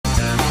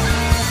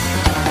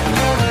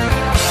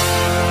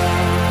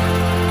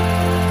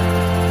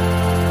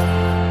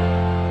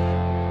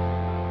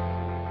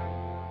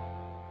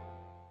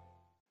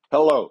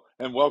Hello,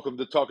 and welcome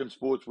to Talking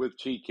Sports with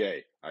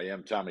TK. I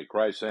am Tommy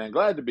Chrysan.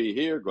 Glad to be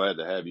here. Glad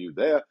to have you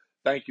there.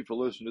 Thank you for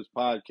listening to this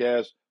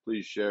podcast.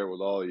 Please share it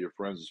with all of your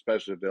friends,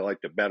 especially if they like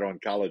to bet on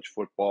college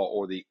football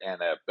or the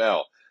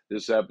NFL.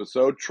 This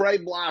episode, Trey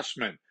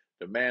Blossman,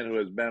 the man who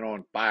has been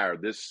on fire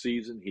this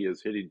season. He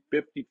is hitting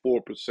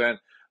 54%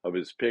 of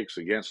his picks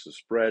against the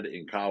spread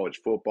in college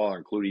football,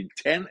 including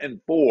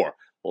 10-4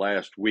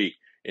 last week.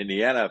 In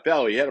the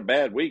NFL, he had a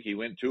bad week. He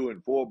went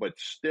 2-4, but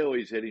still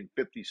he's hitting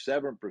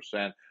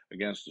 57%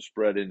 against the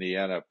spread in the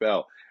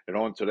NFL. And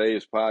on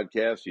today's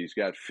podcast, he's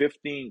got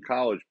 15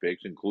 college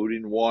picks,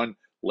 including one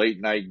late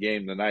night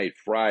game tonight,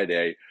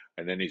 Friday.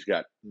 And then he's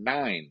got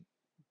 9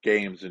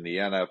 games in the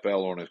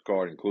NFL on his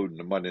card, including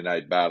the Monday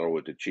night battle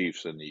with the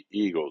Chiefs and the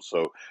Eagles.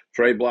 So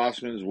Trey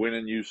Blossman's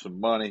winning you some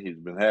money. He's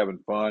been having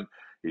fun.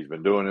 He's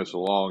been doing this a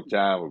long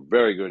time. A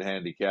very good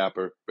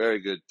handicapper, very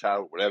good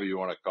tout, whatever you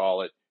want to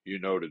call it. You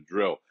know the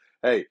drill.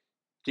 Hey,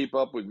 keep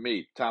up with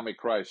me, Tommy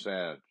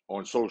Chrysan,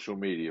 on social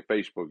media,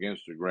 Facebook,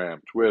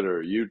 Instagram,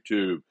 Twitter,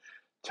 YouTube.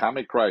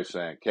 Tommy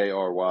Chrysan,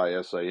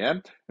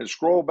 K-R-Y-S-A-N. And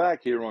scroll back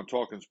here on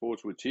Talking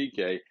Sports with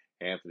TK.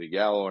 Anthony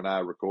Gallo and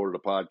I recorded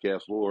a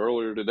podcast a little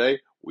earlier today.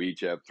 We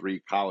each have 3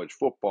 college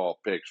football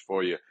picks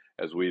for you,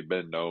 as we've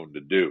been known to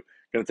do.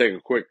 Going to take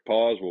a quick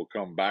pause. We'll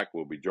come back.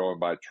 We'll be joined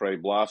by Trey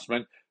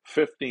Blossman.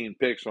 15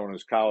 picks on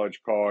his college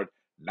card,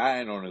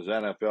 9 on his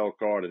NFL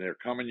card, and they're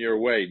coming your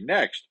way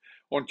next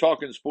on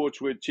Talking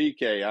Sports with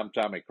TK. I'm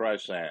Tommy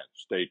Chrysan.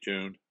 Stay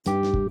tuned.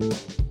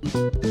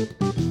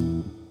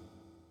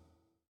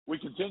 We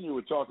continue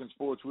with Talking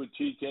Sports with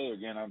TK.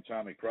 Again, I'm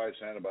Tommy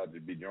Chrysan, about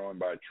to be joined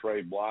by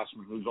Trey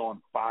Blossman, who's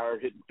on fire,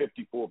 hitting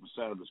 54%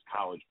 of his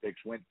college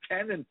picks. Went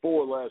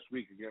 10-4 last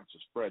week against the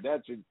spread.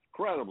 That's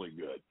incredibly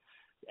good.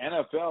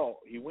 NFL,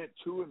 he went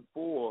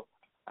 2-4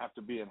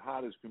 after being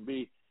hot as can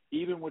be.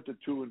 Even with the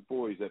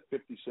 2-4, he's at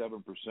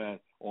 57%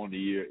 on the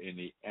year in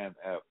the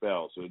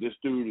NFL. So this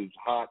dude is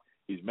hot.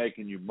 He's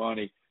making you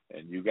money,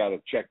 and you got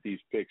to check these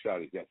picks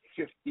out. He's got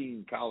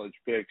 15 college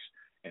picks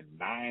and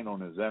 9 on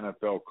his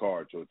NFL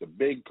card. So it's a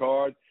big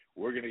card.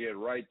 We're going to get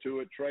right to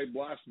it. Trey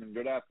Blossman,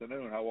 good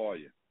afternoon. How are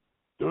you?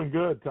 Doing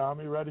good,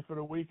 Tommy. Ready for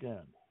the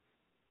weekend.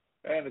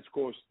 And, of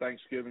course,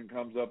 Thanksgiving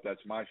comes up.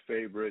 That's my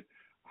favorite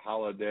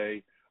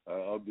holiday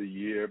of the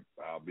year.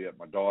 I'll be at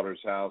my daughter's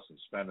house and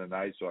spend the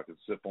night so I can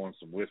sip on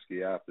some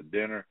whiskey after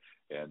dinner.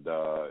 And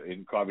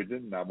in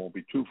Covington, I won't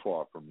be too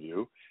far from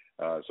you.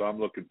 So I'm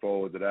looking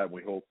forward to that. And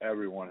we hope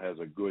everyone has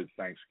a good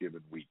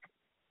Thanksgiving week.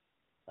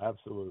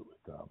 Absolutely,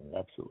 Tommy.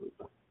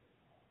 Absolutely.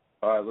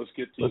 All right, let's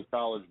get to the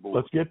college board.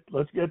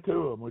 Let's get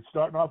to them. We're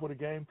starting off with a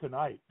game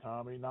tonight,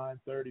 Tommy.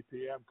 9:30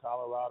 p.m.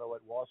 Colorado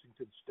at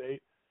Washington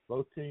State.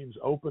 Both teams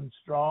opened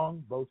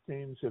strong. Both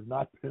teams have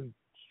not been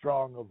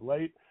strong of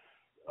late.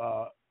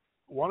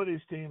 One of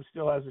these teams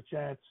still has a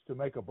chance to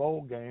make a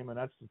bowl game, and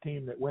that's the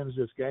team that wins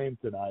this game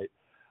tonight.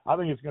 I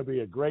think it's going to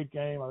be a great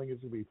game. I think it's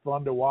going to be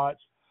fun to watch.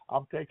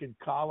 I'm taking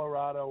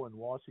Colorado and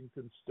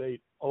Washington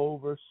State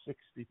over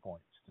 60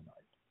 points tonight.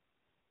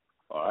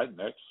 All right,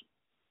 next.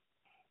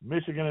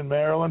 Michigan and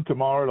Maryland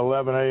tomorrow at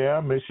 11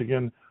 a.m.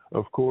 Michigan,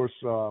 of course,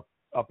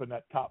 up in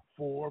that top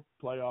 4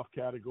 playoff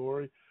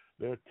category.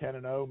 They're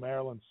 10-0.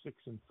 Maryland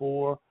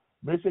 6-4.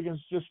 Michigan's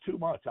just too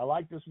much. I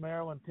like this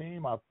Maryland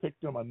team. I've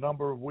picked them a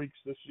number of weeks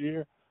this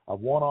year. I've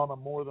won on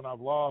them more than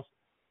I've lost,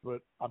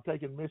 but I'm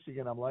taking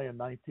Michigan. I'm laying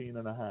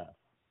 19.5.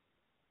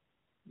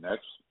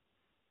 Next.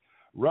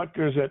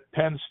 Rutgers at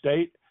Penn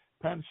State.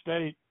 Penn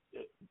State,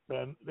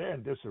 they're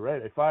in disarray.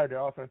 They fired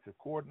their offensive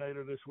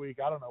coordinator this week.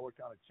 I don't know what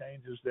kind of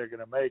changes they're going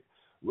to make.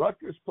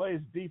 Rutgers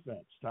plays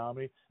defense,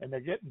 Tommy, and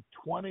they're getting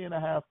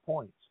 20.5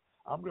 points.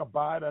 I'm going to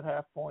buy that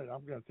half point.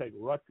 I'm going to take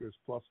Rutgers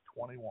plus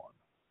 21.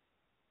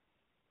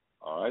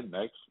 All right,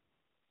 next.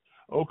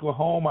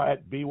 Oklahoma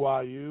at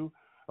BYU.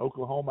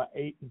 Oklahoma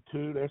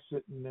 8-2. They're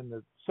sitting in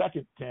the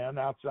second 10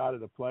 outside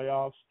of the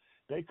playoffs.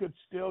 They could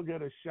still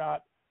get a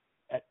shot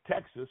at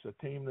Texas, a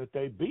team that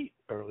they beat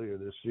earlier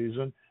this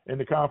season in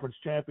the conference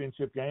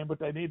championship game, but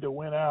they need to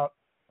win out.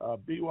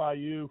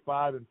 BYU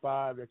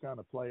 5-5. They're kind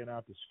of playing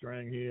out the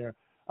string here.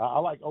 I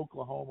like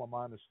Oklahoma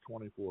minus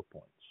 24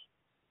 points.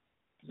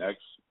 Next.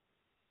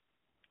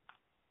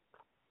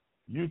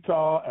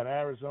 Utah and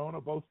Arizona,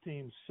 both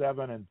teams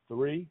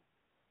 7-3.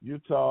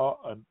 Utah,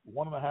 a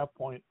 1.5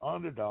 point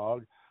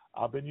underdog.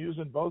 I've been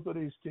using both of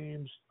these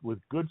teams with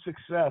good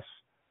success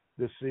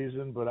this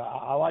season, but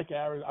I like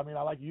I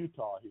like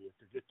Utah here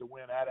to get the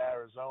win at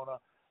Arizona.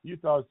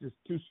 Utah is just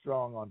too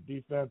strong on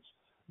defense.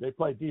 They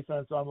play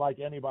defense unlike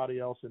anybody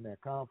else in their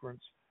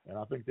conference, and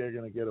I think they're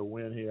going to get a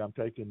win here. I'm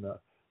taking the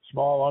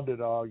small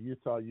underdog,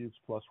 Utah Utes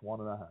plus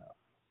 1.5.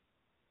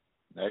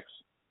 Next.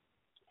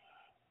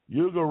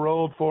 Yuga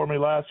rolled for me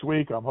last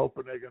week. I'm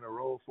hoping they're going to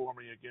roll for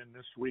me again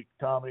this week,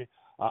 Tommy.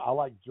 I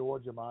like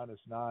Georgia minus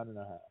 9.5.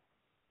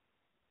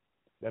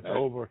 That's Next.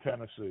 over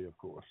Tennessee, of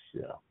course.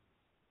 Yeah.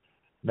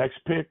 Next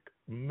pick,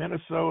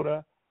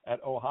 Minnesota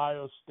at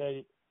Ohio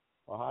State.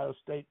 Ohio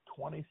State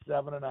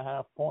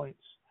 27.5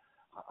 points.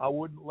 I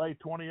wouldn't lay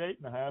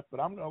 28.5, but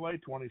I'm going to lay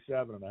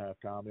 27.5,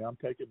 Tommy. I'm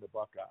taking the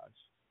Buckeyes.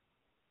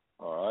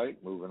 All right,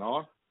 moving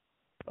on.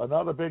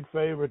 Another big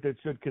favorite that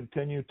should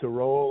continue to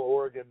roll,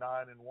 Oregon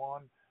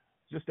 9-1,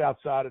 just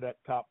outside of that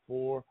top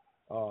four,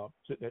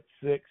 sitting at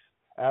 6.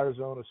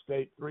 Arizona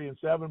State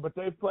 3-7, but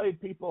they've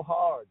played people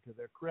hard to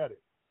their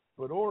credit.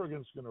 But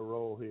Oregon's going to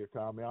roll here,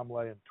 Tommy. I'm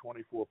laying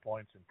 24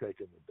 points and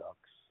taking the Ducks.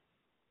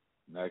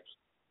 Next.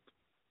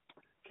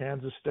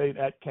 Kansas State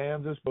at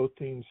Kansas, both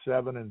teams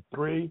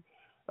 7-3.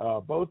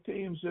 Both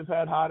teams have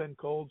had hot and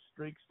cold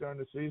streaks during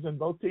the season.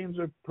 Both teams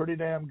are pretty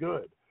damn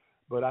good.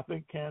 But I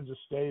think Kansas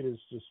State is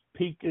just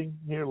peaking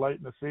here late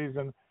in the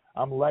season.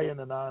 I'm laying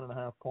the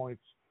 9.5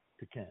 points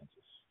to Kansas.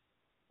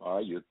 All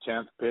right, your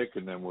 10th pick,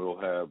 and then we'll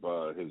have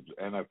his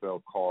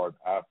NFL card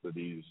after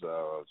these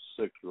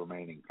 6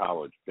 remaining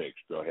college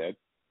picks. Go ahead.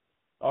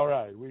 All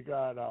right, we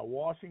got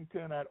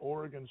Washington at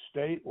Oregon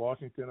State.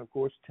 Washington, of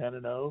course,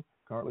 10-0,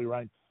 currently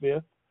ranked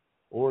 5th.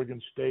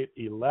 Oregon State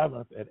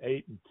 11th at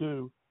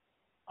 8-2.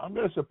 I'm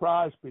going to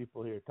surprise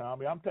people here,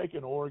 Tommy. I'm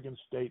taking Oregon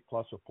State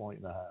plus 1.5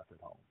 at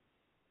home.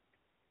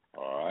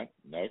 All right,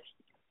 next.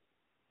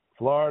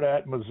 Florida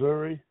at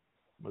Missouri.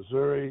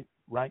 Missouri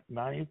ranked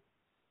 9th,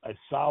 a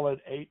solid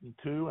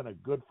 8-2 and a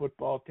good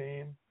football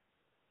team.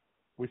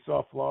 We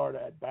saw Florida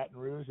at Baton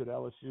Rouge at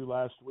LSU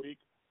last week.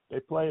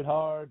 They played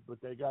hard, but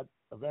they got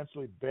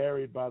eventually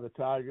buried by the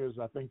Tigers.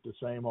 I think the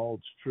same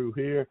holds true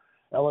here.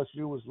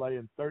 LSU was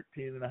laying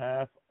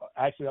 13.5,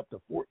 actually up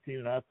to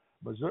 14.5.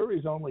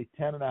 Missouri's only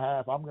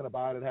 10.5. I'm going to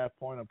buy it at half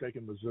point. I'm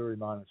taking Missouri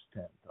minus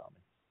 10, Tommy.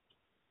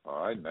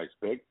 All right, next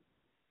pick.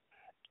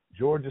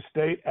 Georgia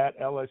State at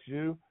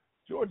LSU.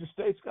 Georgia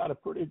State's got a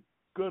pretty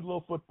good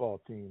little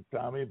football team,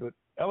 Tommy, but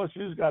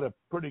LSU's got a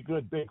pretty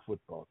good big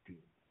football team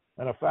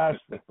and a fast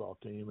football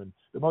team, and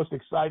the most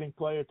exciting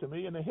player to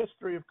me in the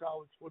history of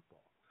college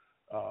football.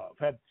 I've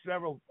had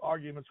several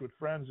arguments with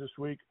friends this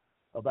week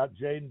about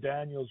Jaden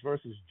Daniels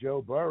versus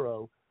Joe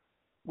Burrow.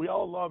 We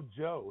all loved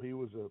Joe. He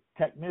was a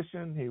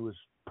technician. He was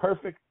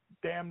perfect,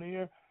 damn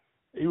near.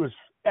 He was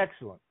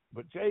excellent.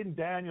 But Jaden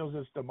Daniels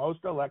is the most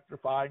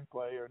electrifying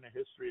player in the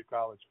history of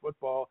college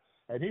football,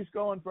 and he's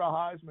going for a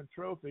Heisman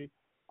Trophy.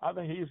 I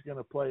think he's going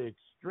to play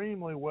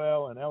extremely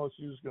well, and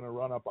LSU's going to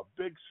run up a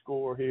big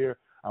score here.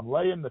 I'm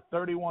laying the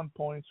 31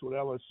 points with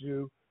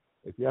LSU.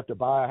 If you have to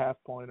buy a half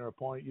point or a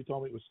point, you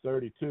told me it was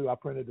 32. I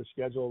printed the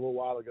schedule a little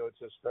while ago. It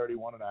says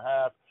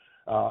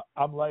 31.5.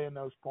 I'm laying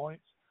those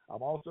points.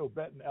 I'm also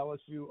betting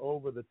LSU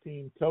over the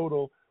team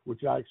total,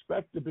 which I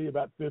expect to be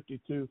about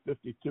 52,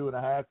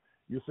 52.5.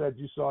 You said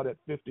you saw it at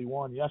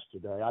 51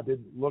 yesterday. I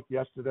didn't look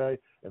yesterday,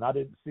 and I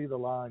didn't see the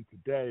line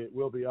today. It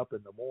will be up in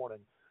the morning.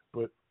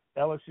 But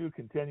LSU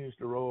continues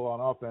to roll on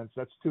offense.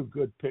 That's 2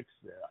 good picks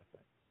there, I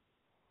think.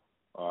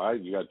 All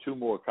right, you got 2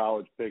 more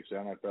college picks,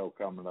 NFL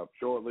coming up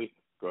shortly.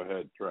 Go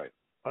ahead, Trey.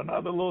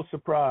 Another little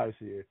surprise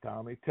here,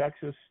 Tommy.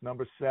 Texas,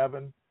 number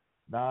 7,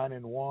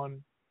 9-1.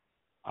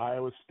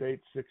 Iowa State,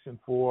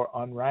 6-4,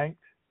 unranked,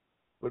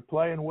 but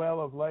playing well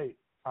of late.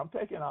 I'm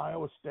taking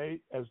Iowa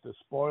State as the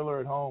spoiler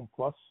at home,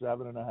 plus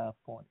 7.5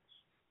 points.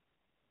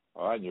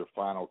 All right, and your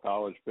final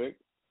college pick?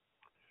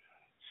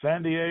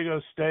 San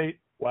Diego State,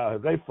 wow,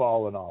 have they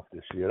fallen off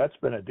this year? That's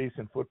been a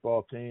decent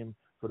football team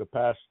for the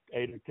past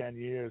 8 or 10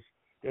 years.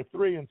 They're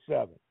 3-7.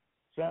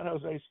 San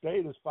Jose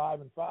State is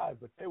 5-5,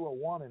 but they were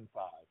 1-5,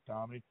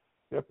 Tommy.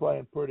 They're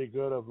playing pretty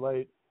good of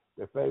late.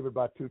 They're favored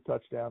by 2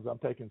 touchdowns. I'm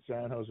taking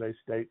San Jose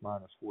State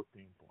minus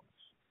 14 points.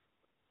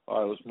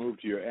 All right, let's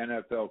move to your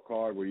NFL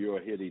card where you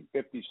are hitting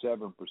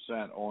 57%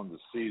 on the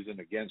season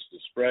against the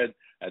spread.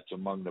 That's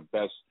among the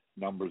best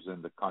numbers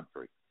in the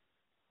country.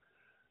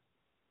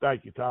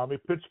 Thank you, Tommy.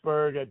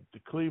 Pittsburgh at the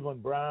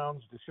Cleveland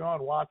Browns. Deshaun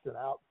Watson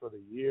out for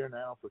the year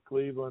now for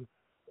Cleveland.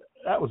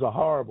 That was a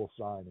horrible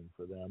signing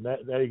for them.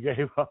 They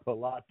gave up a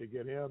lot to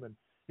get him, and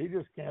he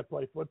just can't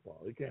play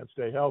football. He can't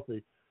stay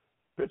healthy.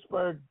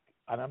 Pittsburgh,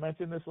 and I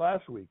mentioned this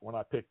last week when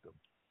I picked them,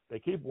 they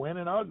keep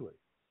winning ugly.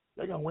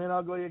 They're going to win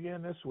ugly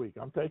again this week.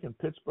 I'm taking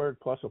Pittsburgh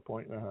plus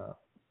 1.5.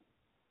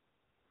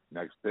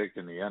 Next pick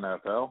in the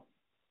NFL.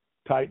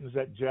 Titans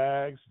at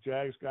Jags.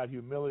 Jags got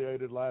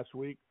humiliated last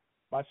week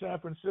by San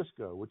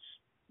Francisco, which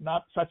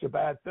not such a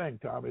bad thing,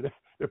 Tommy.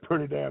 They're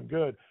pretty damn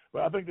good.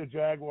 But I think the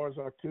Jaguars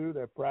are too.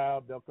 They're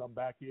proud. They'll come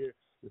back here.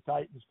 The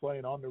Titans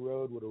playing on the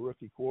road with a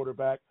rookie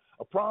quarterback,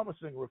 a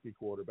promising rookie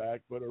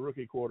quarterback, but a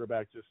rookie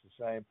quarterback just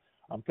the same.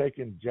 I'm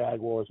taking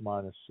Jaguars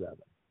minus 7.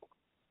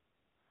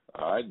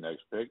 All right,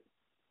 next pick.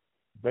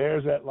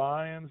 Bears at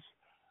Lions.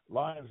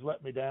 Lions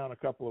let me down a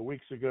couple of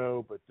weeks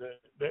ago, but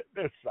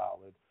they're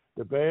solid.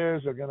 The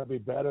Bears are going to be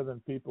better than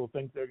people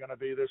think they're going to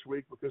be this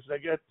week because they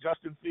get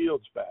Justin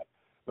Fields back.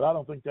 But I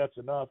don't think that's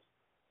enough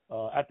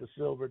at the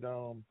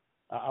Silverdome.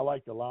 I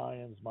like the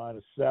Lions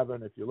minus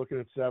 7. If you're looking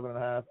at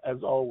 7.5,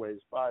 as always,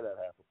 buy that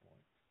half a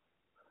point.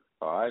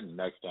 All right,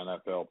 next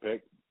NFL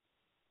pick.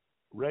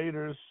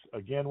 Raiders,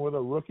 again, with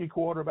a rookie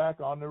quarterback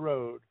on the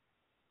road.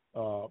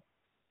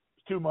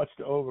 It's too much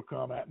to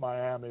overcome at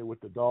Miami with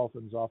the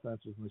Dolphins'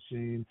 offensive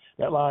machine.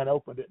 That line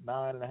opened at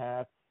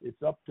 9.5.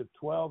 It's up to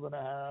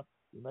 12.5.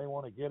 You may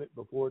want to get it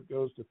before it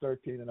goes to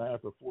 13.5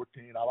 or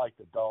 14. I like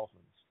the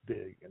Dolphins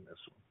big in this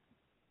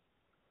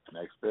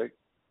one. Next pick.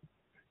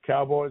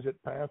 Cowboys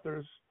at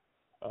Panthers.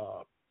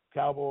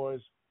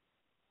 Cowboys,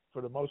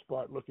 for the most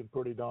part, looking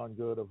pretty darn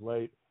good of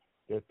late.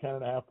 They're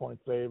 10.5-point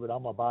favorite.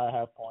 I'm going to buy a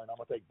half point. I'm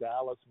going to take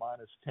Dallas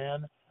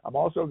 -10. I'm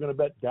also going to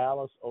bet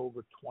Dallas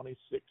over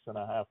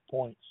 26.5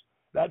 points.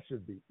 That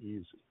should be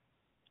easy.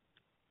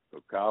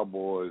 So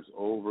Cowboys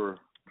over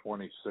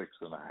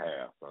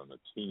 26.5 on the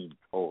team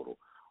total.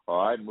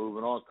 All right,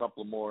 moving on. A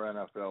couple of more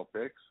NFL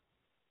picks.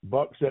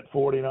 Bucks at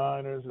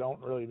 49ers.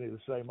 Don't really need to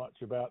say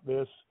much about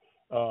this.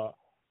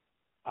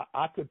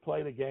 I could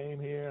play the game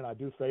here, and I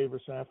do favor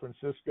San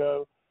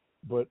Francisco,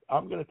 but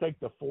I'm going to take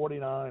the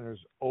 49ers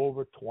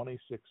over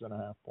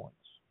 26.5 points.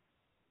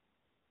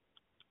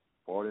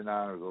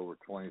 49ers over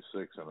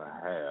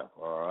 26.5.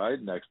 All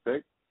right, next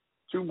pick.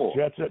 Two more.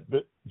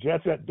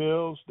 Jets at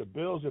Bills. The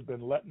Bills have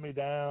been letting me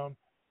down.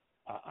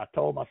 I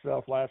told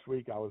myself last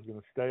week I was going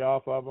to stay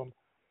off of them,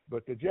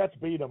 but the Jets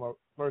beat them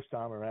first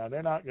time around.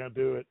 They're not going to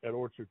do it at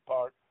Orchard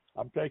Park.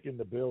 I'm taking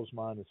the Bills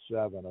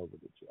 -7 over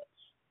the Jets.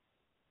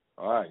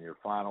 All right, your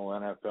final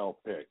NFL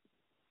pick.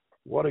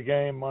 What a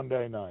game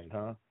Monday night,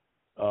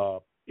 huh?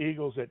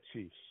 Eagles at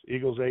Chiefs.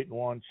 Eagles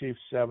 8-1,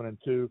 Chiefs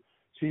 7-2.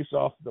 Chiefs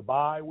off the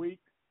bye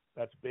week.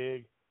 That's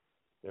big.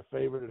 They're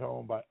favored at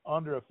home by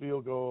under a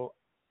field goal.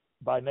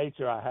 By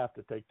nature, I have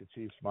to take the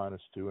Chiefs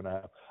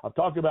 -2.5. I've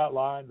talked about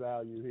line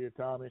value here,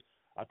 Tommy.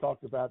 I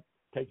talked about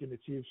taking the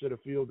Chiefs at a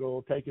field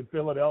goal, taking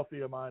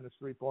Philadelphia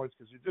 -3 points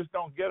because you just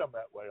don't get them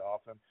that way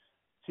often.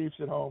 Chiefs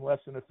at home,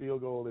 less than a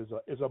field goal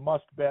is a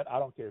must bet. I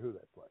don't care who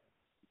they play.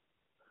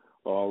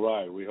 All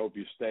right. We hope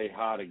you stay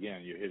hot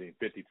again. You're hitting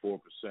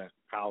 54%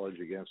 college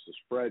against the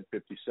spread,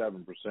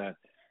 57%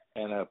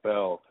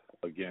 NFL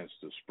against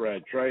the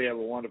spread. Trey, have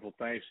a wonderful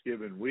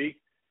Thanksgiving week,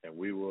 and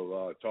we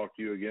will talk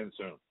to you again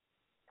soon.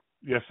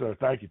 Yes, sir.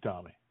 Thank you,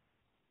 Tommy.